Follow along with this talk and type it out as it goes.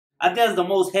I think that's the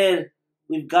most head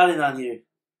we've gotten on here.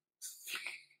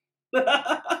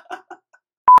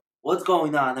 What's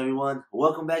going on, everyone?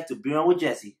 Welcome back to Beer On with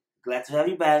Jessie. Glad to have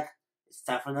you back. It's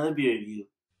time for another beer review.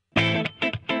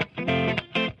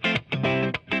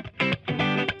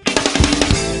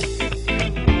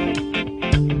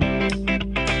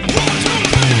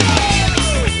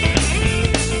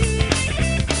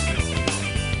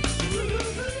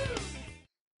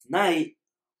 Tonight,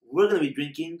 we're going to be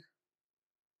drinking,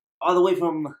 all the way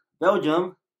from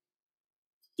Belgium,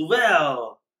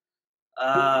 Duvel.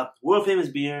 World famous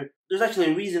beer. There's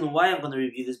actually a reason why I'm going to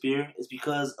review this beer. It's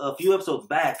because a few episodes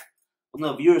back, one of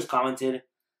the viewers commented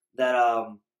that I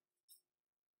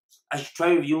should try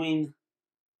reviewing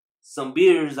some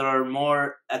beers that are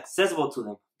more accessible to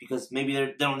them, because maybe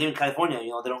they don't live in California. You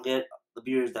know, they don't get the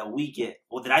beers that we get,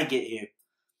 or that I get here.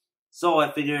 So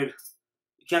I figured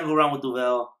you can't go wrong with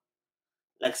Duvel.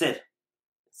 Like I said,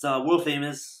 it's world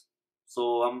famous,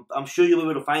 so I'm sure you'll be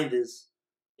able to find this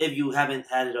if you haven't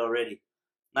had it already.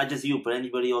 Not just you, but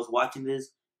anybody else watching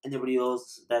this, anybody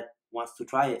else that wants to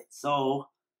try it. So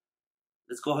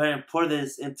let's go ahead and pour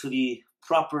this into the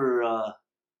proper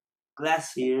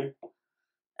glass here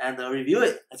and review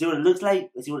it. Let's see what it looks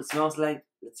like. Let's see what it smells like.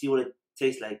 Let's see what it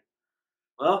tastes like.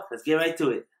 Well, let's get right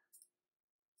to it.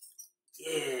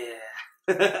 Yeah.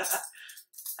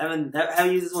 I haven't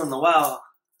used this one in a while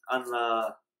on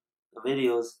the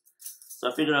videos, so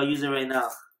I figured I'll use it right now.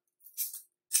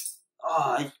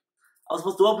 Oh, I was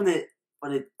supposed to open it,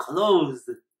 but it closed.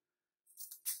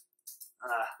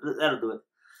 That'll do it.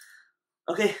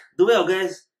 Okay, Duvel,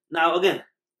 guys. Now, again,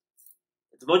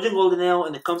 it's Belgian Golden Ale,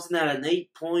 and it comes in at an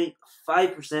 8.5%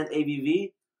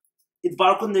 ABV. It's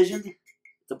bottle conditioned.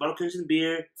 It's a bottle conditioned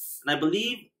beer, and I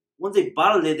believe once they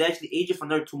bottle it, they actually age it for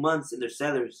another 2 months in their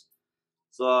cellars.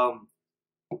 So,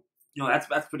 you know,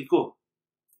 that's pretty cool.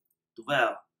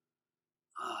 Duvel.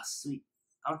 Ah, sweet.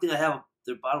 I don't think I have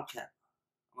their bottle cap.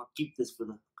 I'm gonna keep this for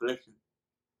the collection.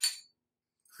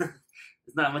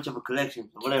 It's not much of a collection,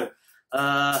 but whatever.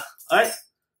 Alright.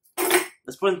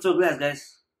 Let's pour it into a glass,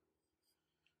 guys.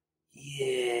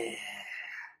 Yeah.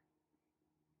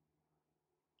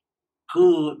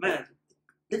 Cool, man.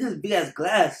 Look at this big ass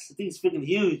glass. I think it's freaking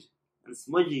huge and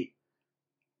smudgy.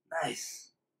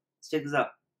 Nice. Let's check this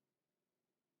out.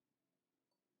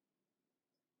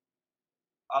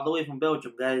 All the way from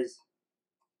Belgium, guys.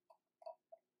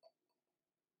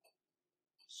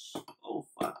 Oh,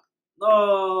 fuck.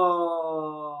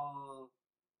 No!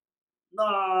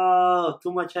 No!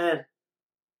 Too much head.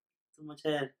 Too much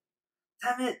head.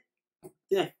 Damn it! I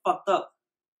think I fucked up.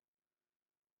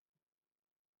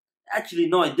 Actually,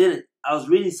 no, I didn't. I was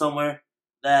reading somewhere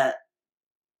that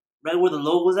right where the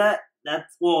logo's at,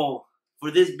 that's, well,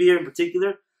 for this beer in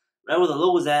particular, right where the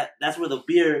logo's at, that's where the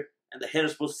beer and the head are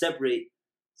supposed to separate.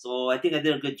 So I think I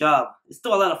did a good job. It's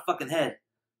still a lot of fucking head.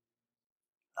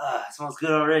 It smells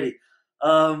good already.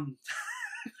 Damn,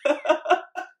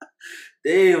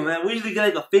 man. We usually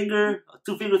get like a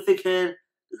 2-finger thick head.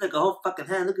 It's like a whole fucking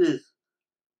hand. Look at this.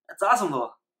 That's awesome,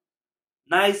 though.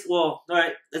 Nice. Well, all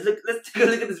right. Let's take a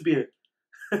look at this beer.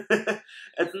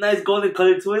 It's a nice golden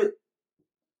color to it.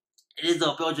 It is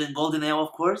a Belgian Golden Ale,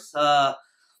 of course.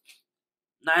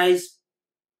 Nice,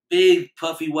 big,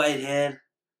 puffy white head.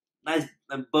 Nice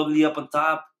and bubbly up on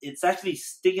top. It's actually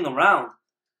sticking around.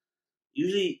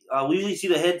 We usually see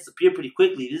the head disappear pretty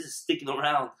quickly. This is sticking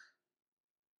around.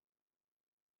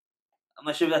 I'm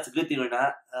not sure if that's a good thing or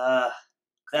not.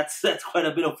 That's quite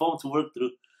a bit of foam to work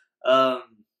through.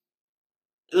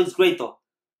 It looks great though.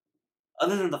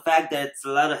 Other than the fact that it's a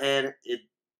lot of head, it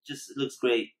just looks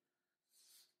great.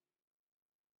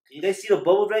 Can you guys see the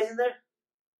bubbles right in there?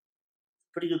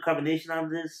 Pretty good carbonation on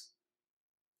this.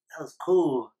 That was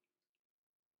cool.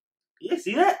 Can you guys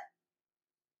see that?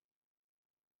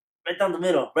 Right down the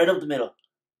middle. Right up the middle.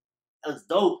 That looks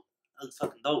dope. That looks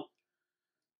fucking dope.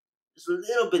 There's a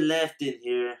little bit left in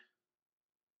here.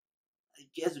 I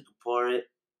guess we could pour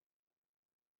it.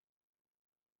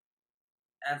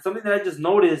 And something that I just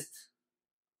noticed.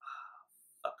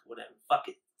 Fuck it, whatever. Fuck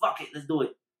it. Fuck it. Let's do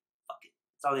it. Fuck it.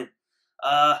 It's all in.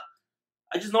 I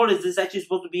just noticed this is actually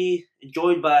supposed to be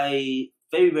enjoyed by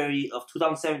February of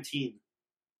 2017.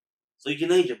 So you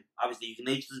can age them. Obviously, you can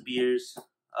age these beers.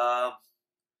 Oh,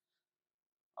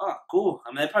 cool.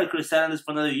 I mean, I probably could have sat on this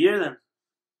for another year then.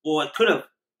 Well, I could have.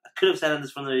 Sat on this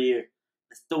for another year.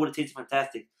 It still would have tasted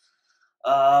fantastic.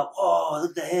 Oh,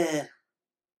 look at the head.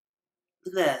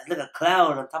 Look at that. It's like a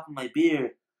cloud on top of my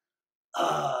beer.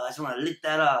 I just want to lick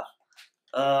that off.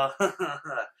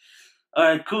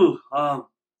 Alright, cool. I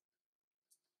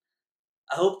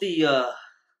hope the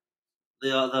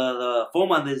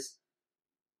foam on this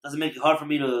doesn't make it hard for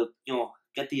me to,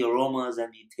 get the aromas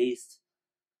and the taste.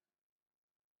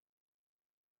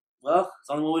 Well, it's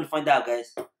only one way to find out,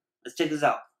 guys. Let's check this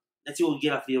out. Let's see what we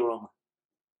get off the aroma.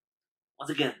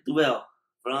 Once again, Duvel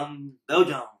from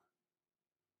Belgium.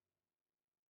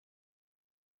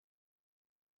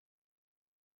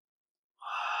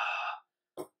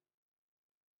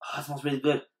 Oh, it smells really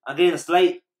good. I'm getting a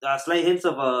slight hints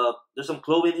of there's some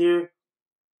clove in here.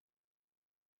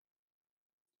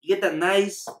 You get that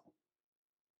nice.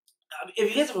 If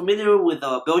you guys are familiar with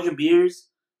Belgian beers,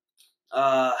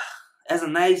 has a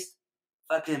nice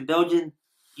fucking Belgian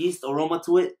yeast aroma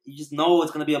to it. You just know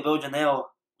it's gonna be a Belgian ale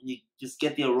when you just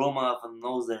get the aroma from the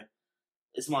nose there.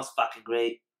 It smells fucking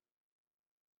great.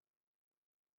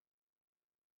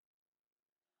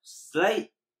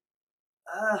 Slight,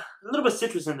 a little bit of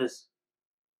citrus in this.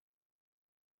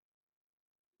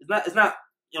 It's not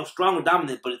strong or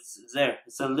dominant, but it's there.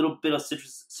 It's a little bit of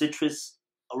citrus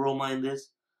aroma in this.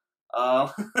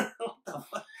 What the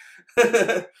fuck?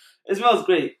 It smells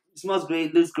great. It smells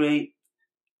great. Looks great.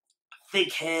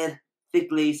 Thick head, thick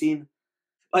lacing.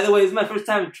 By the way, this is my first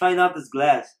time trying out this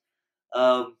glass.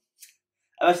 I've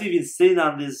actually been sitting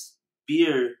on this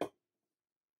beer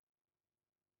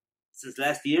since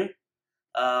last year.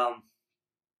 So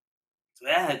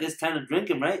yeah, I guess time to drink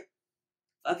him, right?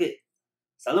 Fuck it.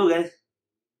 Salud, guys.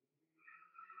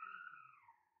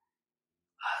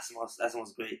 That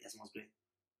smells great. That smells great.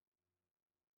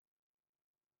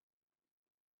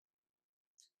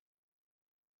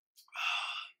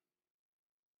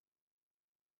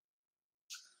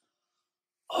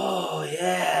 Oh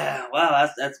yeah! Wow,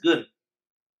 that's good.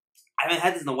 I haven't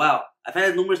had this in a while. I've had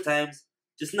it numerous times,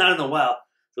 just not in a while.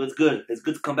 So it's good. It's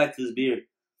good to come back to this beer.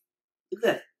 Look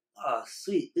at that. Oh,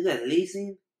 sweet. Look at that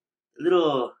lacing. A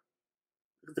little,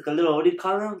 looks like a little, what do you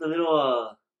call them? The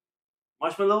little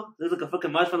marshmallow? There's like a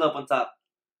fucking marshmallow up on top.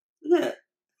 Look at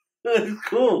that. It's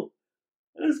cool.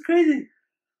 That's crazy.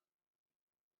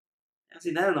 I haven't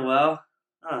seen that in a while.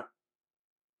 Huh.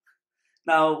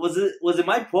 Now, was it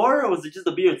my pour or was it just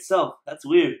the beer itself? That's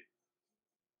weird.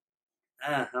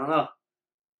 I don't know.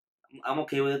 I'm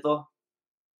okay with it though.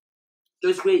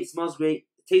 It's great. It smells great.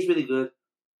 It tastes really good.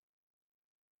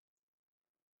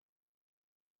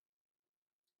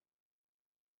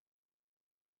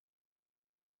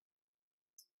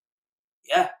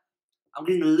 Yeah, I'm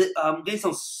getting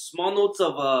some small notes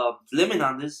of lemon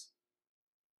on this.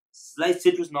 Slight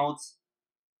citrus notes.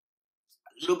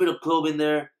 A little bit of clove in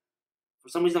there. For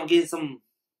some reason, I'm getting some.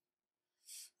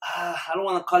 I don't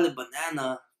want to call it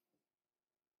banana.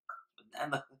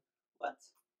 Banana. What?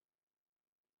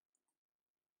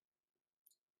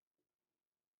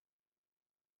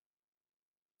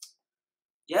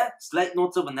 Yeah, slight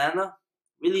notes of banana.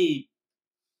 Really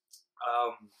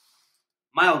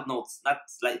mild notes, not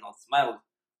slight notes. Mild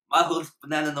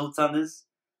banana notes on this.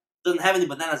 Doesn't have any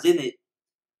bananas in it.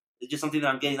 It's just something that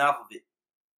I'm getting off of it.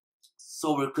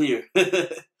 So we're clear.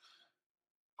 Banana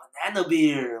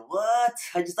beer. What?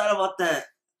 I just thought about that.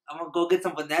 I'm gonna go get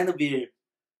some banana beer.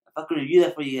 If I could review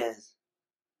that for you guys.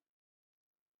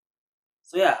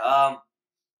 So yeah,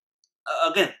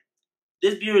 again,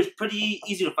 this beer is pretty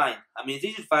easy to find. I mean, it's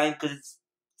easy to find because it's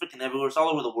freaking everywhere. It's all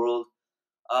over the world.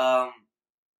 Um,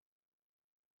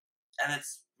 and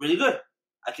it's really good.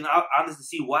 I can honestly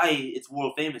see why it's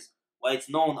world famous, why it's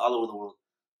known all over the world.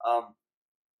 Um,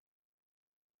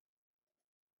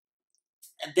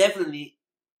 and definitely,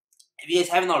 if you guys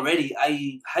haven't already,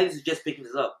 I highly suggest picking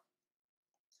this up.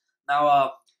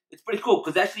 Now, it's pretty cool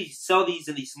because they actually sell these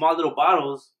in these small little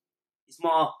bottles, these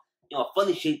small,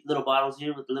 funny shaped little bottles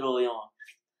here with the little, and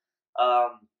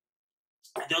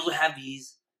they also have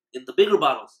these in the bigger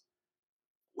bottles.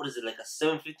 What is it, like a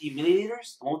 750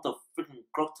 milliliters? The one with the freaking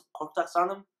cork tops on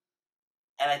them.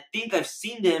 And I think I've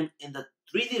seen them in the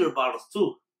 3-liter bottles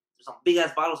too. There's some big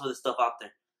ass bottles of this stuff out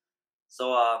there.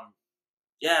 So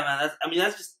yeah, man.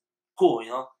 That's just cool,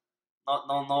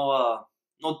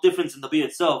 No difference in the beer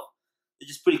itself. It's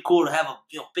just pretty cool to have a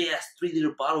big ass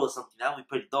 3-liter bottle or something. That would be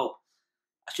pretty dope.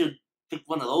 I should pick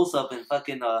one of those up and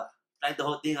fucking drink the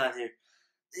whole thing on here.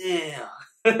 Damn.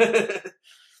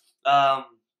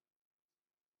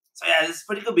 So yeah, this is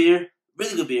pretty good beer.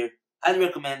 Really good beer. Highly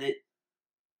recommend it.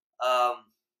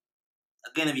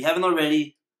 Again, if you haven't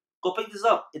already, go pick this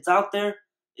up. It's out there.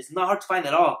 It's not hard to find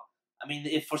at all. I mean,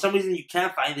 if for some reason you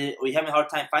can't find it or you're having a hard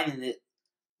time finding it,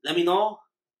 let me know.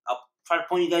 I'll try to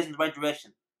point you guys in the right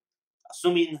direction.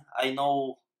 Assuming I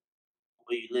know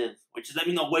where you live. Which is let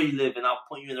me know where you live and I'll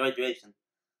point you in the right direction.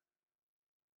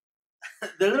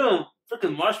 The little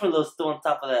freaking marshmallow still on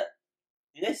top of that.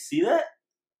 You guys see that?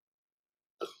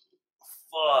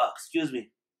 Fuck, excuse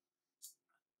me.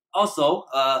 Also,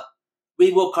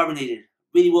 really well carbonated.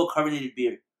 Really well carbonated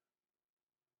beer.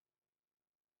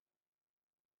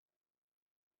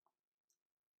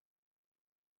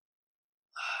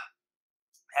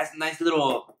 Has a nice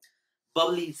little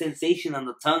bubbly sensation on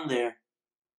the tongue there.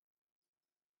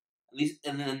 At least,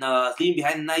 and then leaving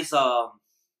behind a nice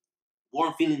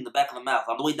warm feeling in the back of the mouth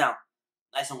on the way down.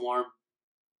 Nice and warm.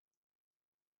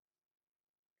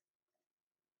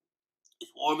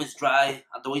 It's warm, it's dry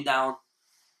on the way down.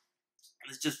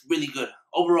 And it's just really good.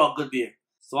 Overall, good beer.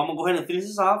 So I'm gonna go ahead and finish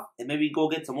this off and maybe go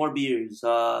get some more beers.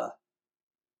 So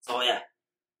yeah.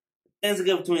 Thanks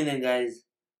again for tuning in, guys.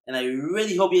 And I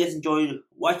really hope you guys enjoyed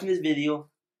watching this video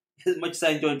as much as I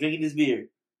enjoyed drinking this beer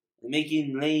and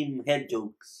making lame head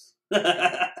jokes.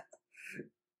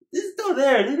 It's still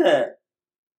there, look at that.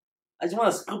 I just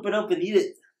want to scoop it up and eat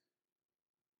it.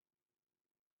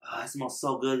 Oh, it smells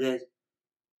so good, guys.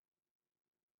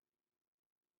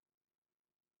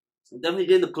 So I'm definitely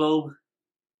getting the clove.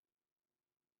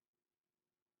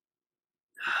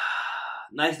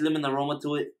 Nice lemon aroma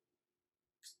to it.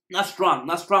 Not strong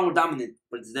or dominant,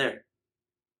 but it's there.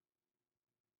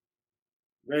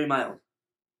 Very mild,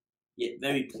 yet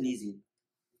very pleasing.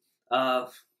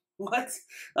 What?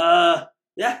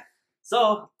 Yeah.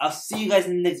 So I'll see you guys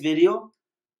in the next video.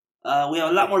 We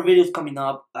have a lot more videos coming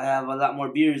up. I have a lot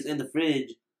more beers in the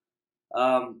fridge.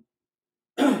 I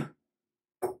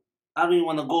don't even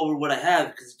want to go over what I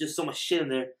have because there's just so much shit in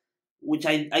there, which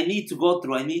I need to go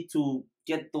through. I need to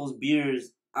get those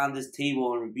beers on this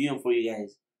table and review them for you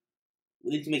guys. We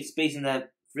need to make space in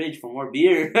that fridge for more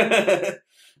beer.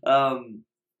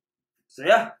 So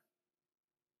yeah.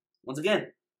 Once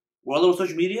again, we're all over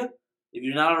social media. If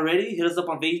you're not already, hit us up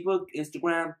on Facebook,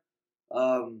 Instagram,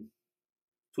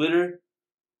 Twitter.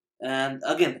 And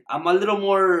again, I'm a little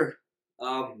more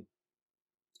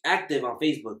active on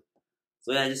Facebook.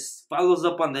 So yeah, just follow us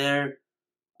up on there.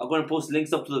 I'm going to post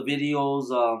links up to the videos.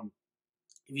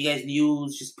 If you guys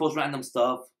news, just post random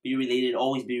stuff. Be related,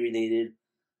 always be related.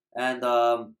 And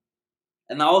I'll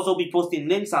also be posting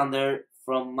links on there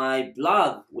from my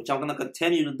blog, which I'm going to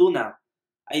continue to do now.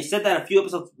 I said that a few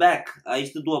episodes back. I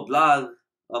used to do a blog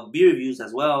of beer reviews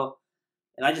as well.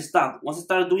 And I just stopped. Once I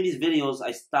started doing these videos,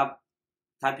 I stopped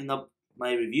typing up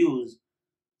my reviews.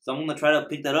 So I'm going to try to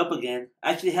pick that up again.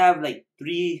 I actually have like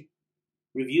 3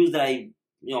 reviews that I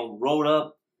wrote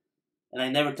up and I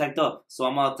never typed up. So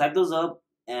I'm going to type those up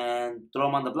and throw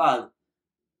them on the blog.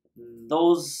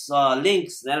 Those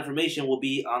links, that information will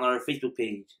be on our Facebook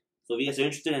page. So if you guys are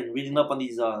interested in reading up on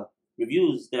these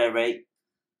reviews that I write,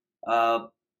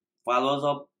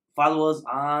 follow us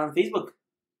on Facebook.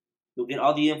 You'll get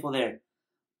all the info there.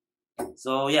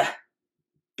 So yeah,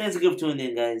 thanks again for tuning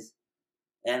in, guys,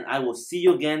 and I will see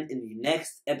you again in the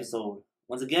next episode.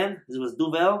 Once again, this was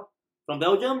Duvel from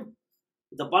Belgium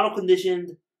with a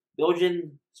bottle-conditioned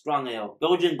Belgian strong ale,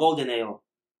 Belgian Golden Ale,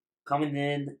 coming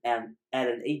in at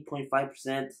an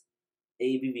 8.5%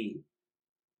 ABV.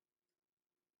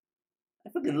 I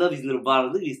freaking love these little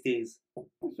bottles. Look at these things.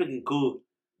 They're freaking cool.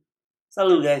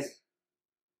 Salud, guys.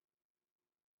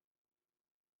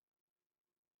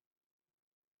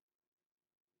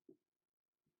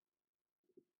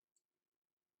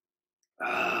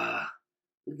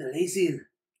 Look at the lacing.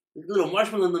 Look at the little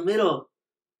marshmallow in the middle.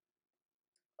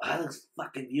 That looks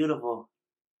fucking beautiful.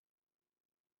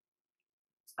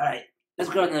 Alright, let's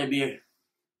grab another beer.